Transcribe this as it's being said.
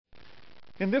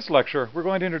In this lecture, we're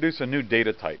going to introduce a new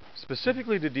data type,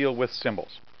 specifically to deal with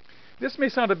symbols. This may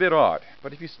sound a bit odd,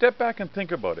 but if you step back and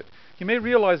think about it, you may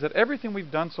realize that everything we've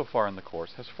done so far in the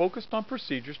course has focused on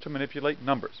procedures to manipulate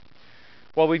numbers.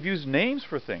 While we've used names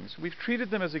for things, we've treated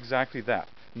them as exactly that,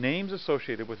 names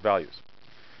associated with values.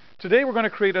 Today we're going to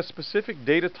create a specific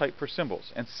data type for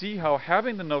symbols and see how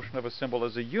having the notion of a symbol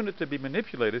as a unit to be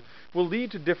manipulated will lead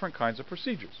to different kinds of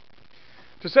procedures.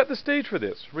 To set the stage for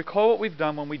this, recall what we've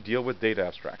done when we deal with data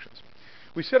abstractions.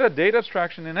 We said a data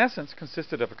abstraction in essence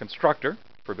consisted of a constructor,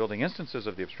 for building instances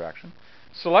of the abstraction,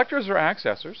 selectors or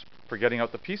accessors, for getting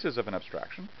out the pieces of an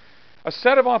abstraction, a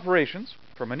set of operations,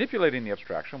 for manipulating the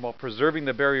abstraction while preserving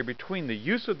the barrier between the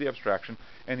use of the abstraction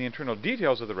and the internal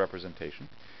details of the representation,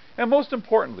 and most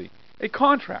importantly, a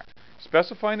contract,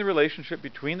 specifying the relationship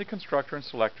between the constructor and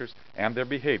selectors and their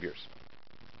behaviors.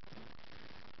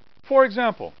 For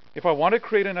example, if I want to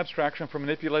create an abstraction for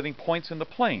manipulating points in the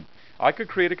plane, I could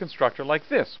create a constructor like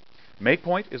this.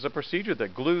 MakePoint is a procedure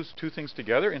that glues two things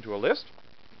together into a list.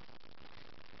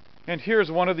 And here's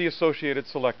one of the associated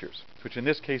selectors, which in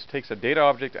this case takes a data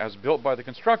object as built by the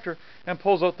constructor and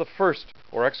pulls out the first,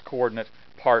 or x-coordinate,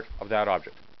 part of that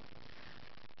object.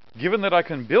 Given that I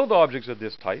can build objects of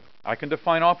this type, I can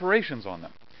define operations on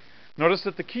them. Notice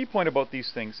that the key point about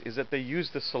these things is that they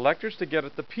use the selectors to get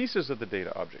at the pieces of the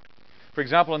data object. For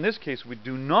example, in this case, we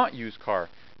do not use car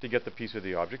to get the piece of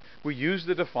the object. We use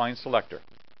the defined selector.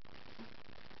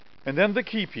 And then the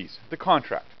key piece, the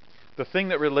contract, the thing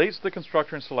that relates the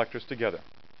constructor and selectors together.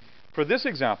 For this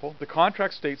example, the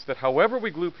contract states that however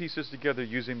we glue pieces together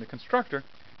using the constructor,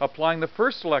 applying the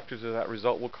first selector to that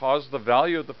result will cause the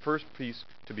value of the first piece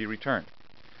to be returned.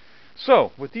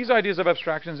 So, with these ideas of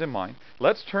abstractions in mind,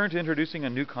 let's turn to introducing a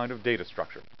new kind of data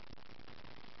structure.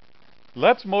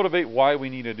 Let's motivate why we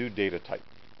need a new data type.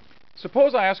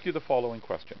 Suppose I ask you the following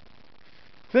question.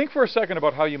 Think for a second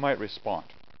about how you might respond.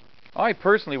 I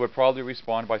personally would probably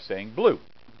respond by saying blue.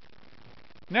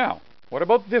 Now, what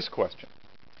about this question?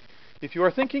 If you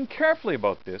are thinking carefully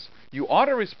about this, you ought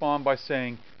to respond by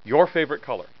saying your favorite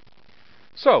color.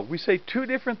 So, we say two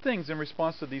different things in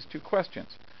response to these two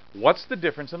questions. What's the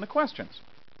difference in the questions?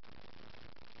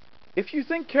 If you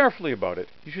think carefully about it,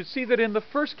 you should see that in the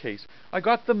first case, I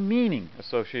got the meaning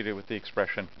associated with the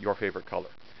expression, your favorite color,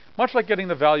 much like getting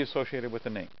the value associated with the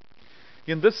name.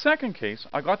 In this second case,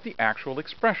 I got the actual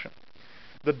expression.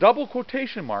 The double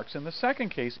quotation marks in the second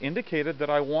case indicated that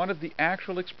I wanted the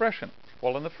actual expression,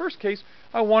 while in the first case,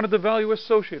 I wanted the value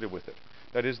associated with it.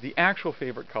 That is, the actual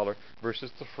favorite color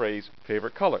versus the phrase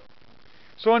favorite color.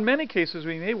 So in many cases,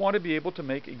 we may want to be able to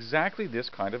make exactly this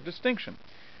kind of distinction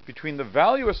between the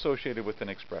value associated with an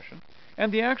expression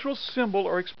and the actual symbol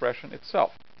or expression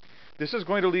itself. This is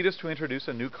going to lead us to introduce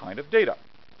a new kind of data.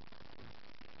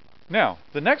 Now,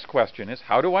 the next question is,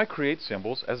 how do I create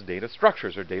symbols as data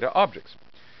structures or data objects?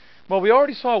 Well, we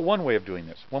already saw one way of doing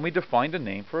this when we defined a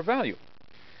name for a value.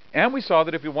 And we saw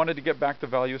that if we wanted to get back the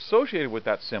value associated with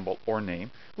that symbol or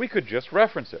name, we could just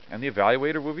reference it, and the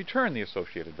evaluator will return the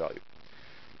associated value.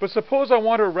 But suppose I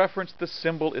want to reference the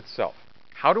symbol itself.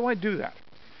 How do I do that?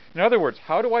 In other words,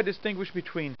 how do I distinguish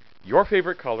between your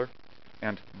favorite color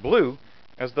and blue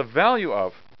as the value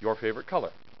of your favorite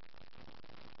color?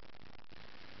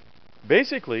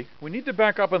 Basically, we need to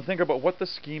back up and think about what the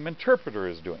scheme interpreter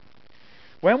is doing.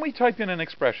 When we type in an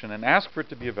expression and ask for it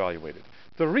to be evaluated,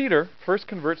 the reader first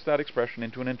converts that expression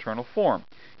into an internal form,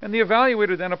 and the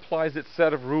evaluator then applies its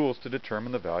set of rules to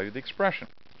determine the value of the expression.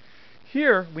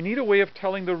 Here, we need a way of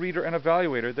telling the reader and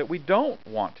evaluator that we don't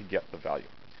want to get the value.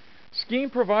 Scheme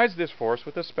provides this for us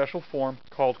with a special form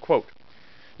called quote.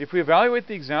 If we evaluate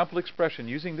the example expression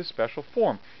using this special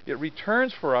form, it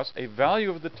returns for us a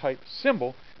value of the type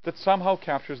symbol that somehow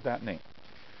captures that name.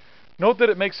 Note that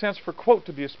it makes sense for quote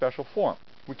to be a special form.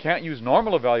 We can't use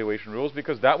normal evaluation rules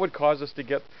because that would cause us to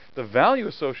get the value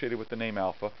associated with the name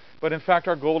alpha, but in fact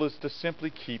our goal is to simply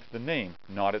keep the name,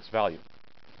 not its value.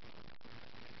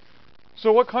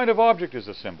 So what kind of object is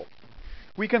a symbol?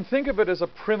 We can think of it as a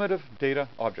primitive data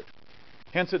object.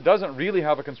 Hence it doesn't really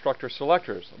have a constructor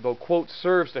selectors, though quote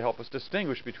serves to help us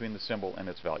distinguish between the symbol and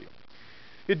its value.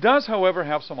 It does, however,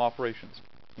 have some operations.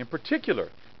 In particular,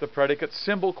 the predicate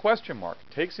symbol question mark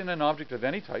takes in an object of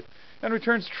any type and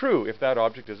returns true if that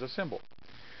object is a symbol.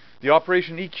 The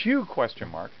operation EQ question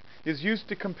mark is used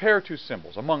to compare two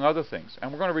symbols, among other things,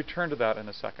 and we're going to return to that in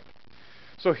a second.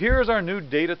 So here is our new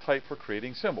data type for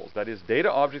creating symbols, that is,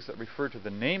 data objects that refer to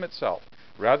the name itself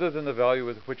rather than the value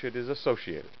with which it is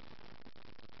associated.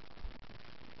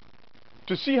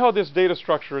 To see how this data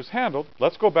structure is handled,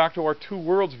 let's go back to our two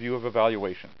worlds view of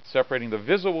evaluation, separating the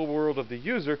visible world of the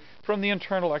user from the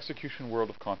internal execution world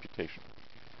of computation.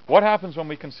 What happens when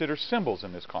we consider symbols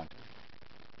in this context?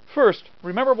 First,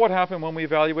 remember what happened when we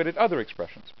evaluated other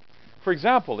expressions. For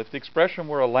example, if the expression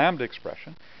were a lambda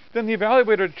expression, then the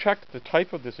evaluator checked the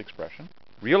type of this expression,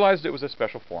 realized it was a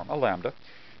special form, a lambda,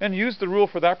 and used the rule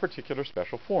for that particular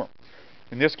special form.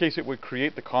 In this case, it would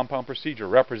create the compound procedure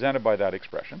represented by that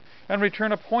expression and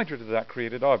return a pointer to that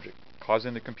created object,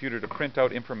 causing the computer to print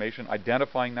out information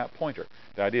identifying that pointer,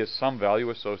 that is, some value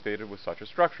associated with such a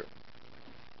structure.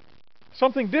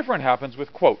 Something different happens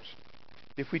with quotes.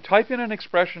 If we type in an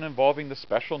expression involving the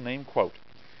special name quote,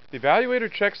 the evaluator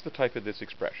checks the type of this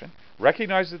expression,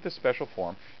 recognizes the special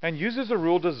form, and uses a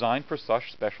rule designed for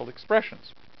such special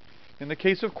expressions. In the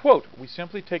case of quote, we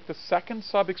simply take the second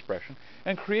sub-expression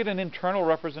and create an internal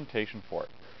representation for it.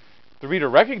 The reader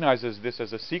recognizes this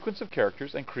as a sequence of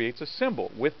characters and creates a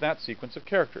symbol with that sequence of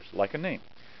characters, like a name.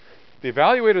 The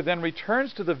evaluator then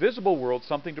returns to the visible world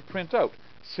something to print out,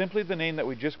 simply the name that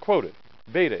we just quoted,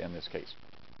 beta in this case.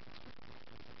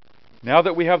 Now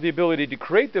that we have the ability to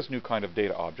create this new kind of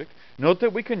data object, note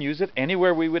that we can use it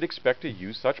anywhere we would expect to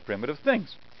use such primitive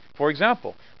things. For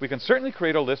example, we can certainly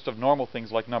create a list of normal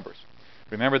things like numbers.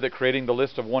 Remember that creating the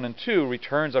list of 1 and 2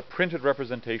 returns a printed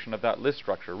representation of that list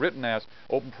structure, written as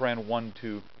open paren 1,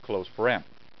 2, close paren.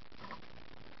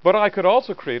 But I could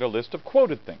also create a list of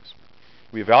quoted things.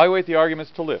 We evaluate the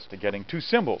arguments to list, getting 2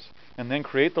 symbols, and then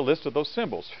create the list of those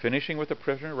symbols, finishing with a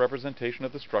printed representation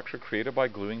of the structure created by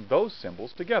gluing those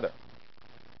symbols together.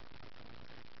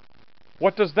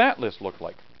 What does that list look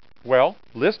like? Well,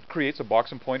 list creates a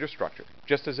box and pointer structure,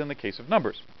 just as in the case of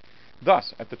numbers.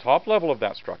 Thus, at the top level of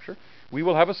that structure, we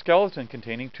will have a skeleton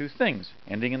containing 2 things,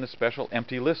 ending in the special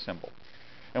empty list symbol.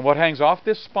 And what hangs off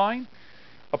this spine?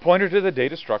 A pointer to the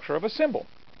data structure of a symbol.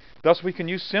 Thus, we can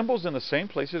use symbols in the same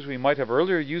places we might have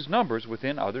earlier used numbers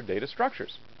within other data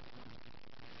structures.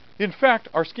 In fact,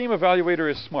 our scheme evaluator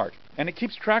is smart, and it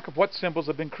keeps track of what symbols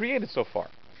have been created so far.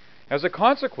 As a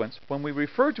consequence, when we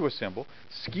refer to a symbol,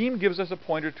 scheme gives us a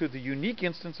pointer to the unique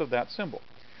instance of that symbol.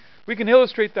 We can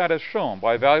illustrate that as shown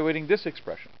by evaluating this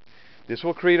expression. This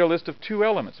will create a list of 2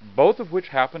 elements, both of which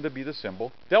happen to be the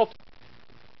symbol delta.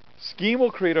 Scheme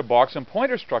will create a box and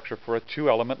pointer structure for a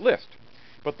 2-element list.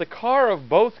 But the car of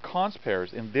both const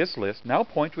pairs in this list now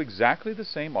point to exactly the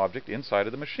same object inside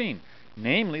of the machine,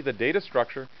 namely the data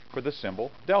structure for the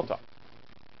symbol delta.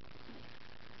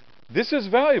 This is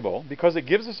valuable because it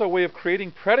gives us a way of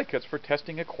creating predicates for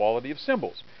testing equality of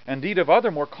symbols, and indeed of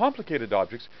other more complicated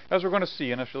objects, as we're going to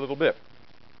see in a little bit.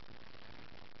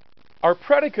 Our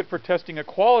predicate for testing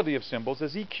equality of symbols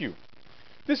is EQ.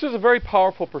 This is a very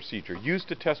powerful procedure used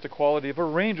to test equality of a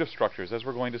range of structures, as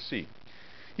we're going to see.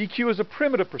 EQ is a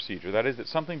primitive procedure, that is, it's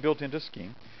something built into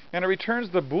scheme, and it returns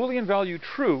the Boolean value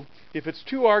true if its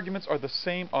 2 arguments are the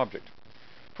same object.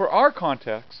 For our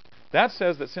context, that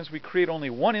says that since we create only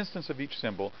 1 instance of each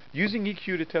symbol, using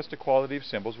EQ to test equality of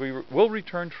symbols, we will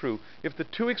return true if the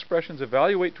 2 expressions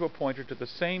evaluate to a pointer to the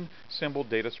same symbol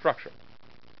data structure.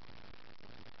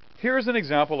 Here is an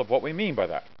example of what we mean by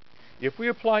that. If we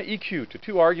apply EQ to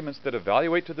 2 arguments that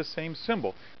evaluate to the same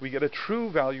symbol, we get a true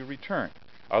value returned.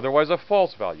 Otherwise, a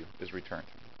false value is returned.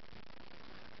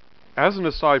 As an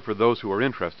aside for those who are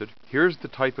interested, here's the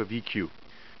type of EQ.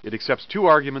 It accepts 2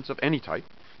 arguments of any type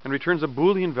and returns a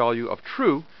Boolean value of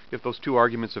true if those 2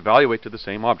 arguments evaluate to the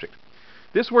same object.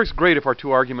 This works great if our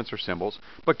 2 arguments are symbols,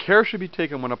 but care should be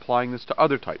taken when applying this to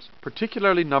other types,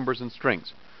 particularly numbers and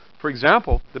strings. For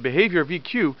example, the behavior of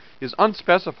EQ is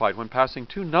unspecified when passing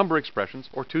 2 number expressions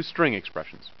or 2 string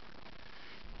expressions.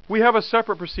 We have a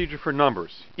separate procedure for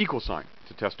numbers, equal sign,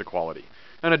 to test equality,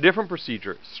 and a different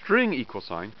procedure, string equal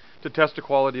sign, to test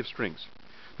equality of strings.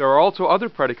 There are also other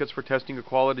predicates for testing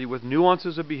equality with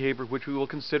nuances of behavior which we will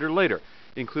consider later,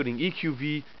 including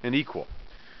EQV and equal.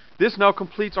 This now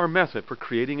completes our method for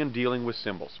creating and dealing with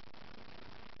symbols.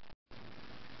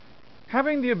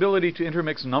 Having the ability to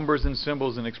intermix numbers and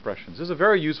symbols in expressions is a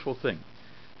very useful thing.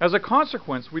 As a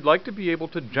consequence, we'd like to be able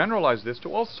to generalize this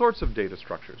to all sorts of data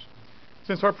structures.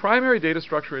 Since our primary data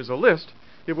structure is a list,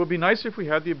 it would be nice if we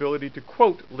had the ability to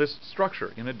quote list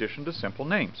structure in addition to simple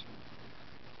names.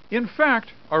 In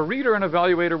fact, our reader and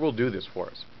evaluator will do this for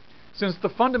us. Since the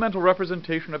fundamental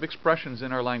representation of expressions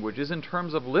in our language is in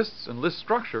terms of lists and list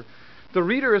structure, the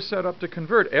reader is set up to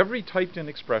convert every typed-in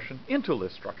expression into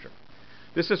list structure.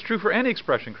 This is true for any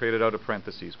expression created out of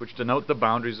parentheses, which denote the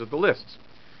boundaries of the lists.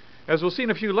 As we'll see in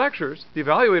a few lectures, the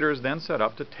evaluator is then set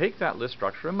up to take that list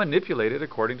structure and manipulate it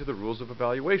according to the rules of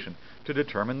evaluation to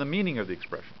determine the meaning of the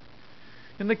expression.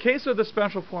 In the case of the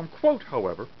special form quote,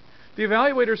 however, the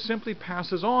evaluator simply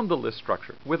passes on the list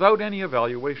structure without any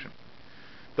evaluation.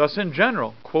 Thus, in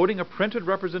general, quoting a printed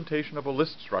representation of a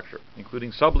list structure,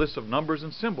 including sublists of numbers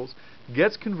and symbols,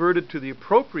 gets converted to the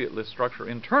appropriate list structure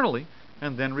internally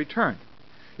and then returned.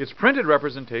 Its printed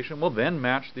representation will then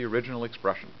match the original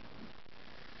expression.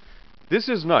 This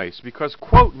is nice because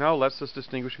quote now lets us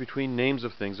distinguish between names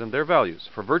of things and their values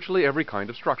for virtually every kind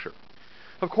of structure.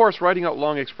 Of course, writing out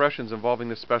long expressions involving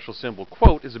this special symbol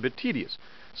quote is a bit tedious,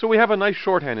 so we have a nice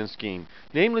shorthand in scheme,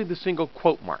 namely the single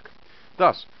quote mark.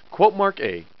 Thus, quote mark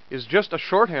A is just a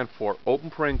shorthand for open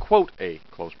paren quote A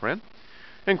close paren,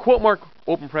 and quote mark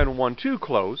open paren 1 2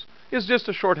 close is just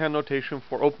a shorthand notation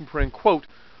for open paren quote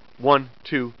 1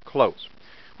 2 close,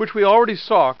 which we already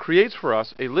saw creates for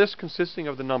us a list consisting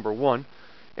of the number 1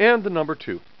 and the number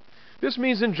 2. This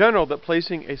means in general that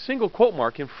placing a single quote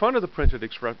mark in front of the printed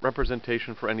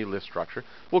representation for any list structure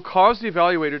will cause the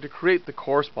evaluator to create the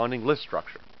corresponding list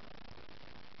structure.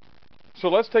 So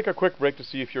let's take a quick break to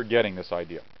see if you're getting this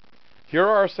idea. Here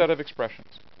are our set of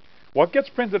expressions. What gets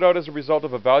printed out as a result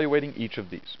of evaluating each of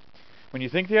these? When you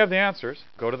think you have the answers,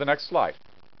 go to the next slide.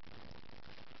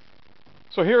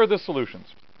 So here are the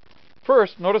solutions.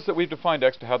 First, notice that we've defined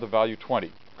x to have the value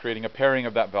 20, creating a pairing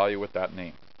of that value with that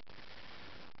name.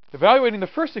 Evaluating the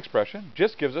first expression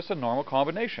just gives us a normal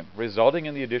combination, resulting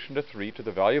in the addition to 3 to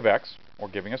the value of x, or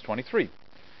giving us 23.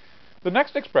 The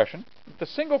next expression, the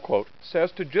single quote,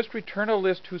 says to just return a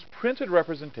list whose printed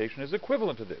representation is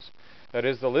equivalent to this. That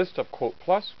is the list of quote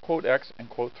plus, quote x, and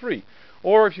quote 3.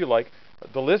 Or, if you like,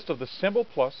 the list of the symbol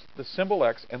plus, the symbol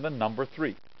x, and the number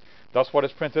 3. Thus, what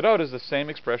is printed out is the same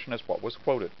expression as what was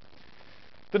quoted.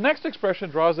 The next expression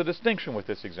draws a distinction with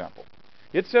this example.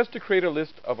 It says to create a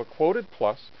list of a quoted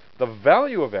plus, the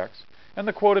value of x, and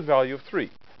the quoted value of 3.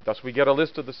 Thus, we get a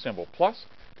list of the symbol plus,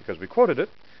 because we quoted it,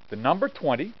 the number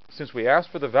 20, since we asked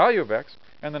for the value of x,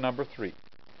 and the number 3.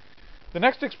 The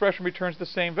next expression returns the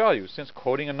same value, since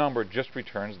quoting a number just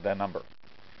returns the number.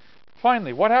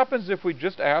 Finally, what happens if we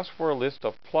just ask for a list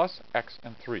of plus, x,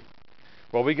 and 3?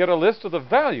 Well, we get a list of the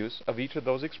values of each of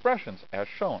those expressions, as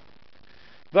shown.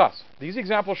 Thus, these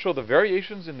examples show the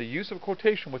variations in the use of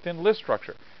quotation within list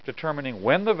structure, determining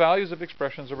when the values of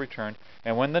expressions are returned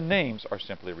and when the names are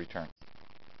simply returned.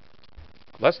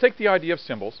 Let's take the idea of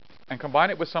symbols and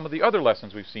combine it with some of the other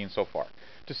lessons we've seen so far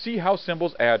to see how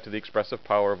symbols add to the expressive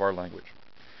power of our language.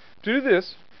 To do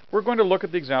this, we're going to look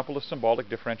at the example of symbolic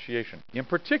differentiation, in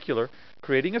particular,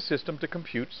 creating a system to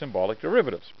compute symbolic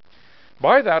derivatives.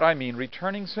 By that I mean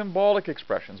returning symbolic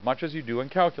expressions, much as you do in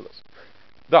calculus.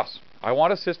 Thus, I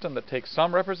want a system that takes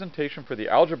some representation for the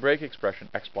algebraic expression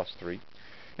x plus 3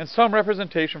 and some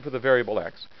representation for the variable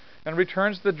x and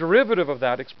returns the derivative of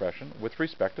that expression with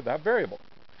respect to that variable.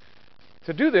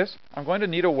 To do this, I'm going to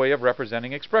need a way of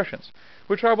representing expressions,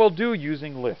 which I will do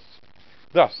using lists.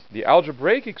 Thus, the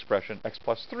algebraic expression x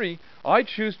plus 3 I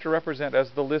choose to represent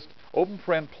as the list open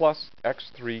paren plus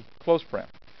x3 close paren.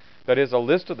 That is a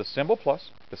list of the symbol plus,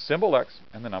 the symbol x,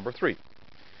 and the number 3.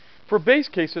 For base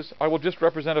cases, I will just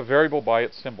represent a variable by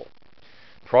its symbol.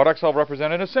 Products I'll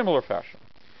represent in a similar fashion.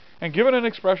 And given an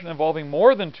expression involving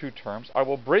more than 2 terms, I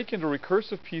will break into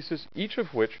recursive pieces, each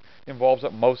of which involves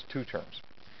at most 2 terms.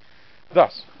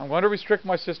 Thus, I'm going to restrict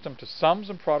my system to sums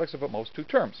and products of at most 2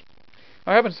 terms.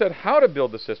 I haven't said how to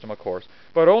build the system, of course,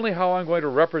 but only how I'm going to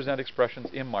represent expressions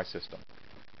in my system.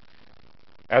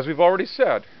 As we've already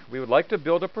said, we would like to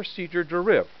build a procedure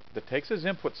deriv that takes as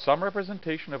input some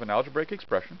representation of an algebraic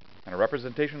expression and a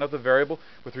representation of the variable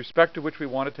with respect to which we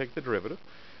want to take the derivative,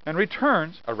 and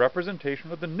returns a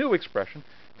representation of the new expression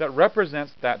that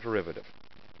represents that derivative.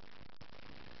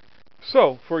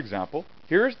 So, for example,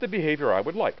 here's the behavior I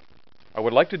would like. I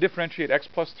would like to differentiate x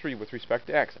plus 3 with respect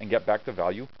to x and get back the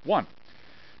value 1.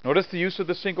 Notice the use of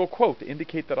the single quote to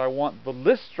indicate that I want the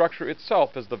list structure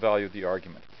itself as the value of the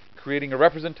argument, creating a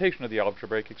representation of the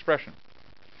algebraic expression.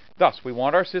 Thus, we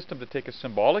want our system to take a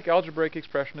symbolic algebraic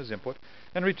expression as input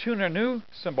and return a new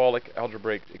symbolic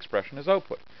algebraic expression as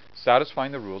output,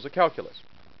 satisfying the rules of calculus.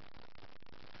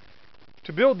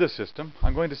 To build this system,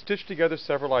 I'm going to stitch together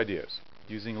several ideas,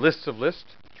 using lists of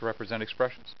lists to represent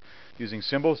expressions, using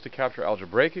symbols to capture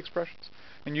algebraic expressions,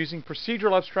 and using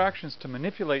procedural abstractions to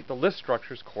manipulate the list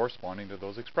structures corresponding to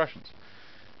those expressions.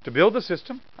 To build the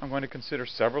system, I'm going to consider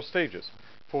several stages,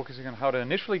 focusing on how to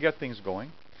initially get things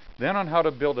going, then on how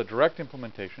to build a direct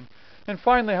implementation, and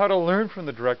finally how to learn from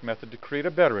the direct method to create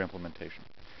a better implementation.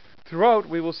 Throughout,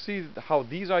 we will see how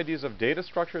these ideas of data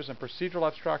structures and procedural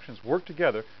abstractions work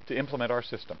together to implement our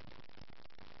system.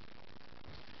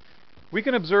 We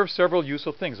can observe several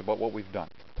useful things about what we've done.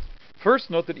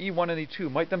 First, note that E1 and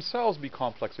E2 might themselves be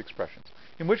complex expressions,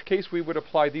 in which case we would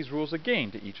apply these rules again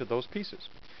to each of those pieces.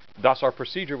 Thus, our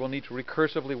procedure will need to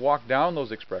recursively walk down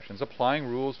those expressions, applying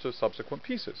rules to subsequent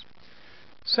pieces.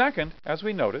 Second, as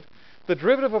we noted, the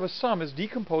derivative of a sum is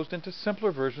decomposed into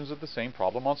simpler versions of the same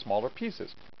problem on smaller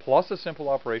pieces, plus a simple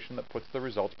operation that puts the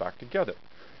results back together.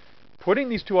 Putting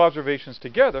these two observations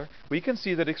together, we can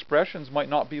see that expressions might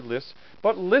not be lists,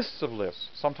 but lists of lists,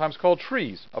 sometimes called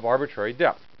trees, of arbitrary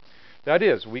depth. That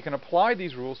is, we can apply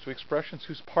these rules to expressions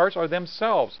whose parts are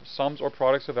themselves sums or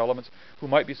products of elements who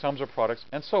might be sums or products,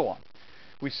 and so on.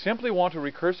 We simply want to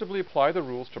recursively apply the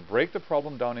rules to break the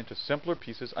problem down into simpler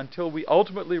pieces until we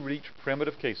ultimately reach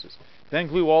primitive cases, then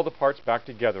glue all the parts back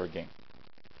together again.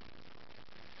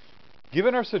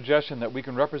 Given our suggestion that we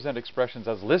can represent expressions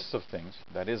as lists of things,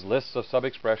 that is, lists of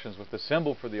sub-expressions with the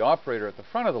symbol for the operator at the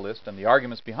front of the list and the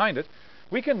arguments behind it,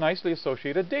 we can nicely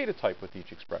associate a data type with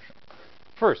each expression.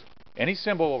 First, any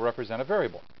symbol will represent a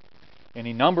variable.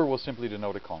 Any number will simply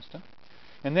denote a constant.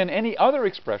 And then any other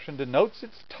expression denotes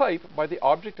its type by the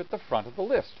object at the front of the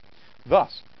list.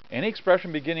 Thus, any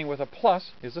expression beginning with a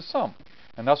plus is a sum,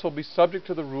 and thus will be subject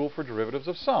to the rule for derivatives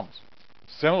of sums.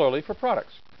 Similarly for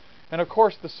products. And of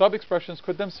course, the sub-expressions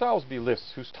could themselves be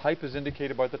lists whose type is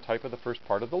indicated by the type of the first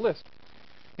part of the list.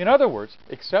 In other words,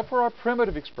 except for our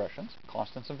primitive expressions,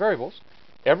 constants and variables,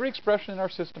 every expression in our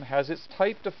system has its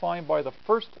type defined by the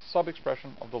first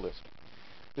sub-expression of the list.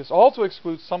 This also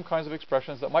excludes some kinds of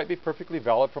expressions that might be perfectly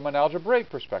valid from an algebraic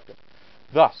perspective.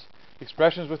 Thus,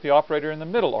 expressions with the operator in the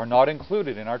middle are not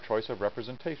included in our choice of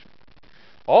representation.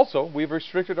 Also, we've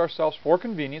restricted ourselves for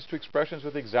convenience to expressions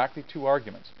with exactly two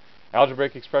arguments.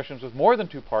 Algebraic expressions with more than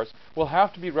two parts will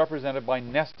have to be represented by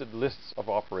nested lists of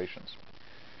operations.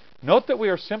 Note that we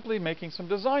are simply making some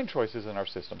design choices in our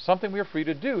system, something we are free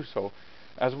to do so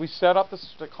as we set up the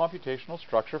computational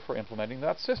structure for implementing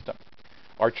that system.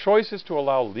 Our choice is to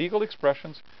allow legal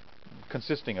expressions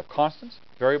consisting of constants,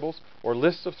 variables, or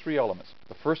lists of three elements,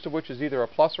 the first of which is either a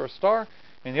plus or a star,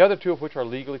 and the other two of which are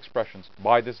legal expressions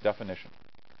by this definition.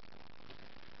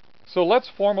 So let's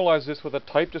formalize this with a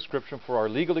type description for our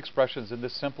legal expressions in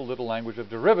this simple little language of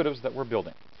derivatives that we're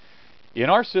building. In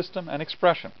our system, an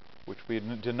expression, which we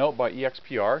denote by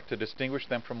EXPR to distinguish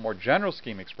them from more general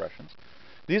scheme expressions,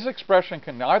 this expression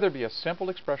can either be a simple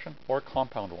expression or a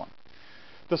compound one.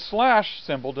 The slash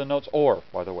symbol denotes OR,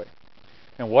 by the way.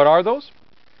 And what are those?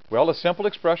 Well, a simple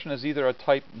expression is either a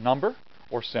type number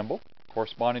or symbol,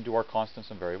 corresponding to our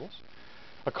constants and variables.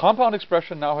 A compound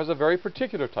expression now has a very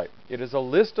particular type. It is a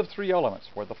list of three elements,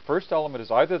 where the first element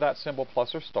is either that symbol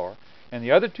plus or star, and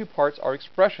the other two parts are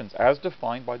expressions as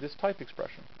defined by this type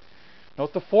expression.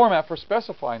 Note the format for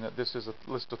specifying that this is a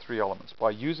list of three elements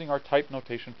by using our type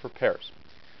notation for pairs.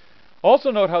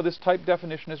 Also note how this type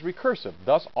definition is recursive,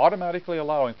 thus automatically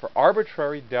allowing for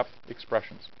arbitrary depth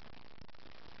expressions.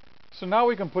 So now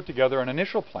we can put together an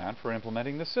initial plan for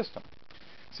implementing the system.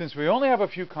 Since we only have a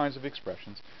few kinds of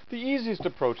expressions, the easiest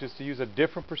approach is to use a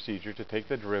different procedure to take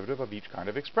the derivative of each kind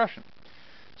of expression.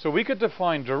 So we could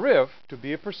define deriv to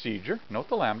be a procedure, note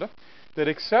the lambda, that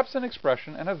accepts an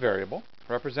expression and a variable,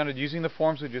 represented using the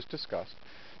forms we just discussed,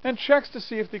 and checks to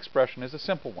see if the expression is a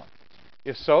simple one.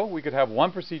 If so, we could have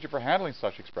one procedure for handling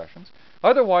such expressions.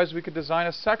 Otherwise, we could design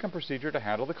a second procedure to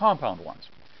handle the compound ones.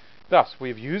 Thus, we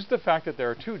have used the fact that there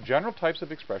are two general types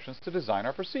of expressions to design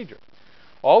our procedure.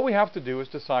 All we have to do is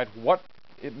decide what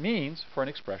it means for an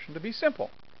expression to be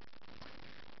simple.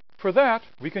 For that,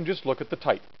 we can just look at the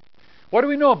type. What do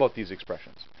we know about these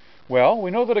expressions? Well,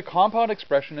 we know that a compound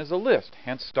expression is a list,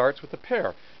 hence starts with a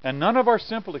pair, and none of our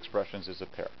simple expressions is a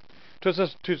pair.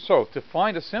 So, to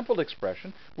find a simple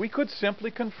expression, we could simply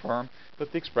confirm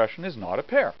that the expression is not a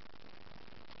pair.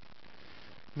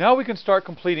 Now we can start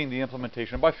completing the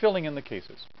implementation by filling in the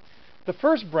cases. The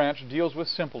first branch deals with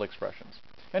simple expressions.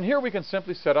 And here we can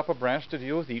simply set up a branch to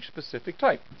deal with each specific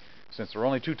type. Since there are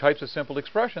only two types of simple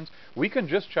expressions, we can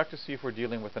just check to see if we're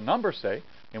dealing with a number, say,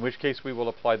 in which case we will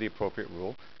apply the appropriate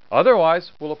rule.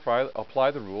 Otherwise, we'll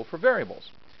apply the rule for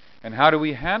variables. And how do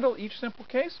we handle each simple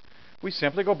case? We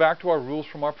simply go back to our rules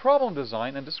from our problem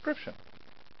design and description.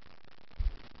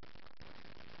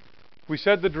 We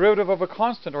said the derivative of a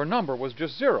constant or number was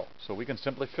just 0, so we can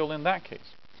simply fill in that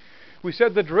case. We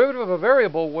said the derivative of a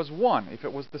variable was 1 if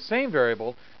it was the same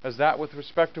variable as that with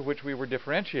respect to which we were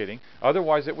differentiating,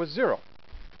 otherwise it was 0.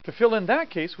 To fill in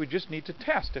that case, we just need to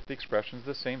test if the expression is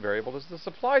the same variable as the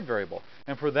supplied variable,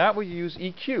 and for that we use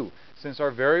EQ, since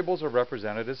our variables are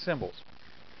represented as symbols.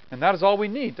 And that is all we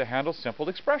need to handle simple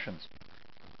expressions.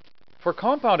 For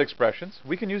compound expressions,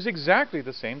 we can use exactly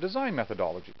the same design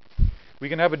methodology. We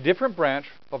can have a different branch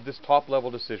of this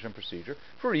top-level decision procedure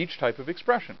for each type of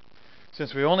expression.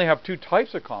 Since we only have two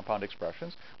types of compound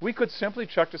expressions, we could simply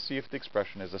check to see if the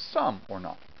expression is a sum or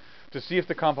not. To see if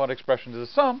the compound expression is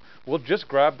a sum, we'll just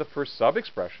grab the first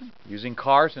sub-expression, using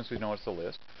car since we know it's the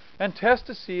list, and test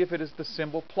to see if it is the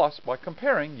symbol plus by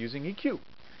comparing using EQ.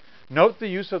 Note the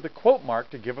use of the quote mark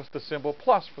to give us the symbol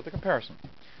plus for the comparison.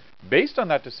 Based on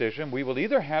that decision, we will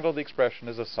either handle the expression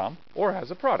as a sum or as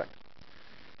a product.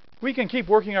 We can keep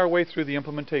working our way through the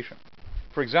implementation.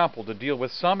 For example, to deal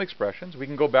with sum expressions, we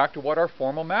can go back to what our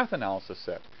formal math analysis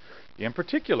said. In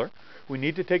particular, we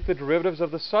need to take the derivatives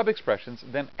of the sub-expressions,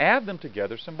 then add them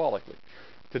together symbolically.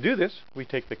 To do this, we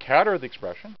take the cater of the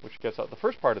expression, which gets out the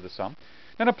first part of the sum,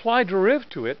 and apply deriv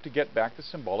to it to get back the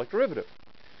symbolic derivative.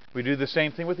 We do the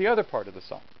same thing with the other part of the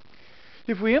sum.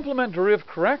 If we implement deriv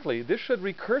correctly, this should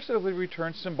recursively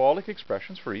return symbolic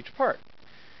expressions for each part.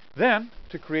 Then,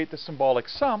 to create the symbolic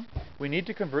sum, we need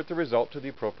to convert the result to the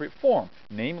appropriate form,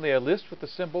 namely a list with the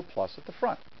symbol plus at the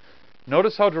front.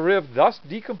 Notice how deriv thus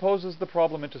decomposes the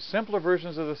problem into simpler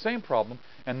versions of the same problem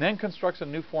and then constructs a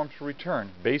new form to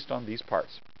return based on these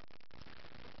parts.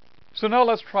 So now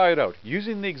let's try it out,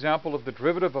 using the example of the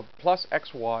derivative of plus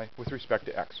xy with respect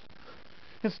to x.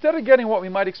 Instead of getting what we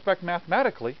might expect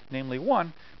mathematically, namely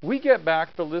 1, we get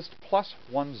back the list plus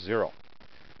 1, 0.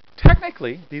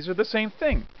 Technically, these are the same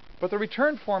thing, but the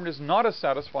return form is not as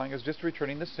satisfying as just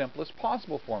returning the simplest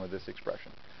possible form of this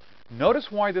expression.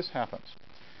 Notice why this happens.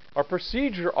 Our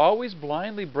procedure always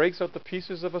blindly breaks out the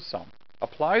pieces of a sum,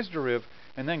 applies deriv,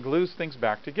 and then glues things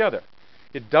back together.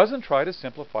 It doesn't try to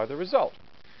simplify the result.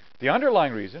 The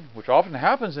underlying reason, which often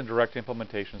happens in direct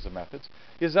implementations of methods,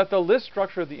 is that the list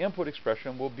structure of the input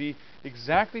expression will be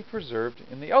exactly preserved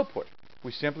in the output.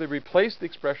 We simply replace the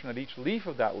expression at each leaf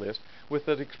of that list with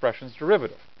the expression's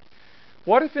derivative.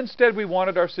 What if instead we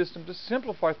wanted our system to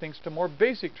simplify things to more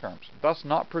basic terms, thus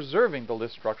not preserving the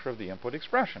list structure of the input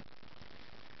expression?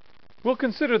 We'll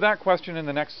consider that question in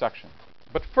the next section.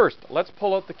 But first, let's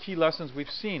pull out the key lessons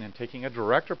we've seen in taking a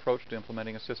direct approach to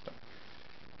implementing a system.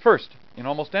 First, in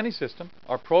almost any system,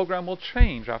 our program will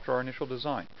change after our initial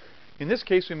design. In this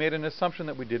case, we made an assumption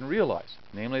that we didn't realize,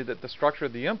 namely that the structure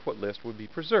of the input list would be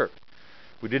preserved.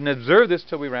 We didn't observe this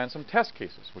till we ran some test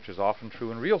cases, which is often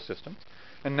true in real systems,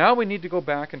 and now we need to go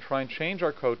back and try and change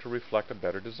our code to reflect a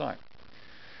better design.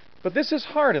 But this is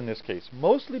hard in this case,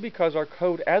 mostly because our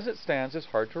code as it stands is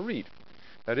hard to read.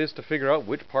 That is, to figure out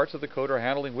which parts of the code are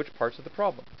handling which parts of the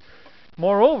problem.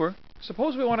 Moreover,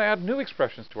 suppose we want to add new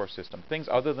expressions to our system, things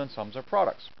other than sums or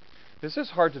products. This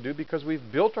is hard to do because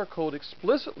we've built our code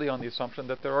explicitly on the assumption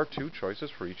that there are two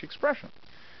choices for each expression.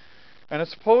 And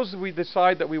suppose we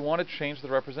decide that we want to change the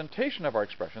representation of our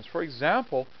expressions, for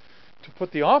example, to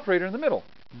put the operator in the middle,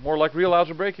 more like real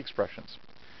algebraic expressions.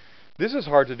 This is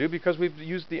hard to do because we've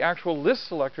used the actual list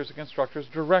selectors and constructors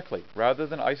directly, rather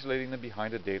than isolating them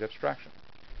behind a data abstraction.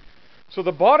 So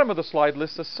the bottom of the slide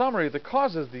lists a summary that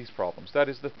causes these problems, that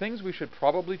is, the things we should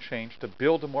probably change to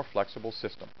build a more flexible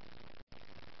system.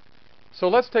 So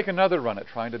let's take another run at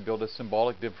trying to build a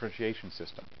symbolic differentiation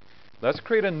system. Let's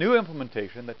create a new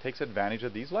implementation that takes advantage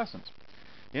of these lessons.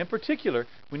 In particular,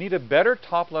 we need a better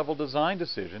top-level design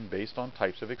decision based on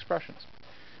types of expressions.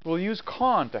 We'll use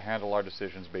con to handle our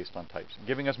decisions based on types,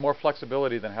 giving us more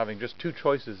flexibility than having just two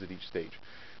choices at each stage,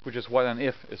 which is what an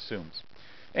if assumes.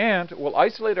 And we'll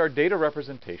isolate our data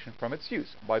representation from its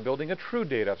use by building a true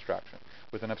data abstraction,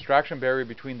 with an abstraction barrier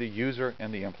between the user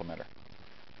and the implementer.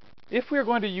 If we are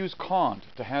going to use cond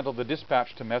to handle the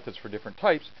dispatch to methods for different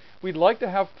types, we'd like to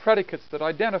have predicates that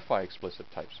identify explicit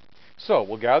types. So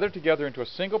we'll gather together into a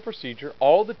single procedure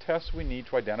all the tests we need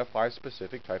to identify a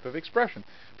specific type of expression.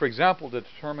 For example, to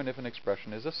determine if an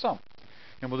expression is a sum.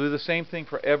 And we'll do the same thing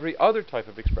for every other type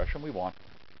of expression we want.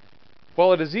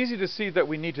 While it is easy to see that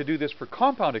we need to do this for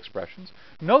compound expressions,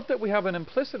 note that we have an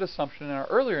implicit assumption in our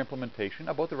earlier implementation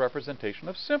about the representation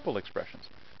of simple expressions.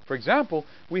 For example,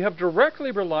 we have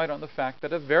directly relied on the fact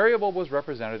that a variable was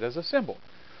represented as a symbol.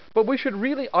 But we should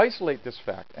really isolate this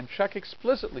fact and check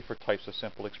explicitly for types of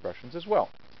simple expressions as well.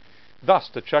 Thus,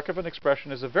 to check if an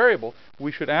expression is a variable,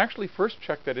 we should actually first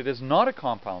check that it is not a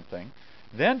compound thing,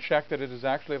 then check that it is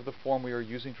actually of the form we are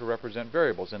using to represent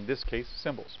variables, in this case,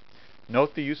 symbols.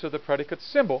 Note the use of the predicate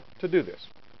symbol to do this.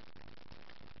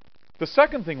 The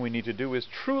second thing we need to do is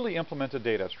truly implement a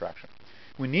data abstraction.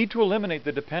 We need to eliminate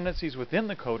the dependencies within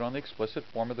the code on the explicit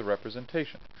form of the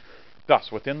representation.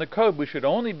 Thus, within the code, we should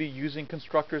only be using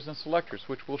constructors and selectors,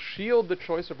 which will shield the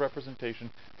choice of representation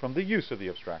from the use of the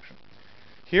abstraction.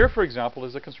 Here, for example,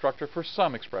 is a constructor for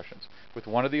sum expressions, with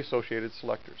one of the associated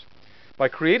selectors. By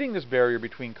creating this barrier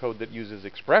between code that uses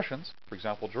expressions, for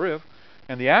example, deriv,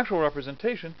 and the actual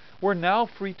representation, we're now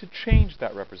free to change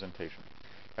that representation.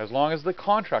 As long as the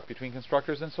contract between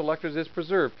constructors and selectors is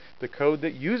preserved, the code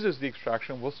that uses the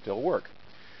abstraction will still work.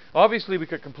 Obviously, we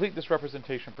could complete this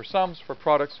representation for sums, for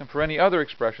products, and for any other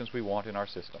expressions we want in our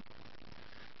system.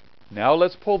 Now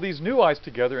let's pull these new i's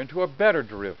together into a better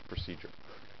derivative procedure.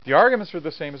 The arguments are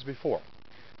the same as before.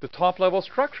 The top-level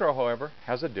structure, however,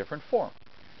 has a different form.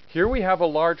 Here we have a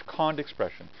large cond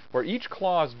expression, where each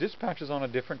clause dispatches on a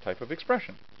different type of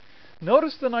expression.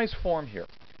 Notice the nice form here.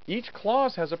 Each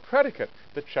clause has a predicate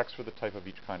that checks for the type of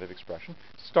each kind of expression,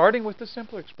 starting with the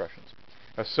simpler expressions.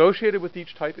 Associated with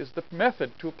each type is the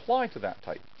method to apply to that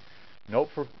type. Note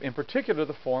in particular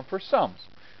the form for sums.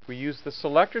 We use the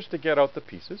selectors to get out the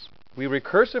pieces. We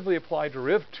recursively apply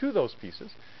deriv to those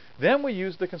pieces. Then we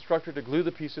use the constructor to glue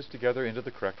the pieces together into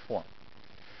the correct form.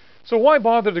 So why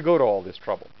bother to go to all this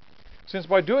trouble? Since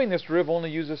by doing this, deriv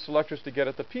only uses selectors to get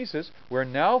at the pieces, we're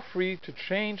now free to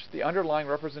change the underlying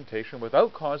representation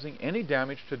without causing any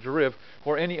damage to deriv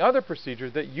or any other procedure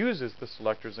that uses the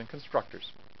selectors and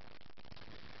constructors.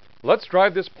 Let's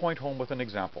drive this point home with an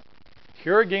example.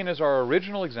 Here again is our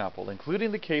original example,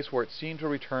 including the case where it seemed to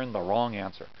return the wrong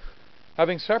answer.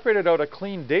 Having separated out a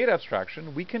clean data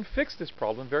abstraction, we can fix this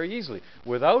problem very easily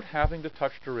without having to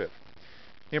touch deriv.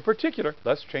 In particular,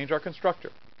 let's change our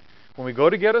constructor. When we go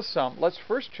to get a sum, let's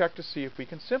first check to see if we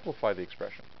can simplify the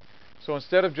expression. So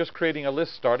instead of just creating a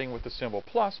list starting with the symbol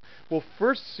plus, we'll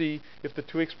first see if the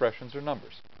two expressions are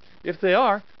numbers. If they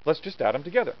are, let's just add them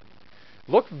together.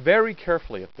 Look very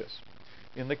carefully at this.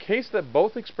 In the case that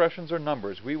both expressions are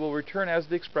numbers, we will return as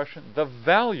the expression the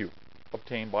value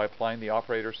obtained by applying the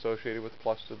operator associated with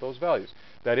plus to those values.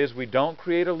 That is, we don't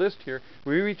create a list here,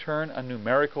 we return a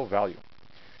numerical value.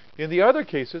 In the other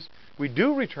cases, we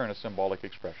do return a symbolic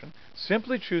expression,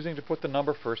 simply choosing to put the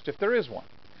number first if there is one.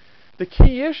 The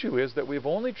key issue is that we've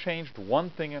only changed one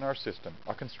thing in our system,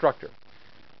 a constructor.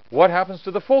 What happens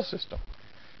to the full system?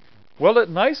 Well, it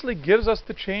nicely gives us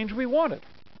the change we wanted.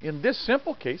 In this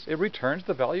simple case, it returns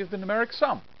the value of the numeric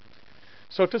sum.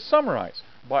 So to summarize,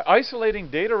 by isolating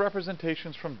data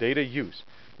representations from data use,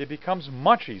 it becomes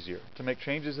much easier to make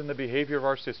changes in the behavior of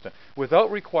our system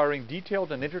without requiring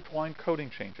detailed and intertwined coding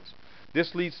changes.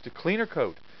 This leads to cleaner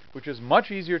code, which is much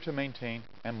easier to maintain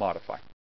and modify.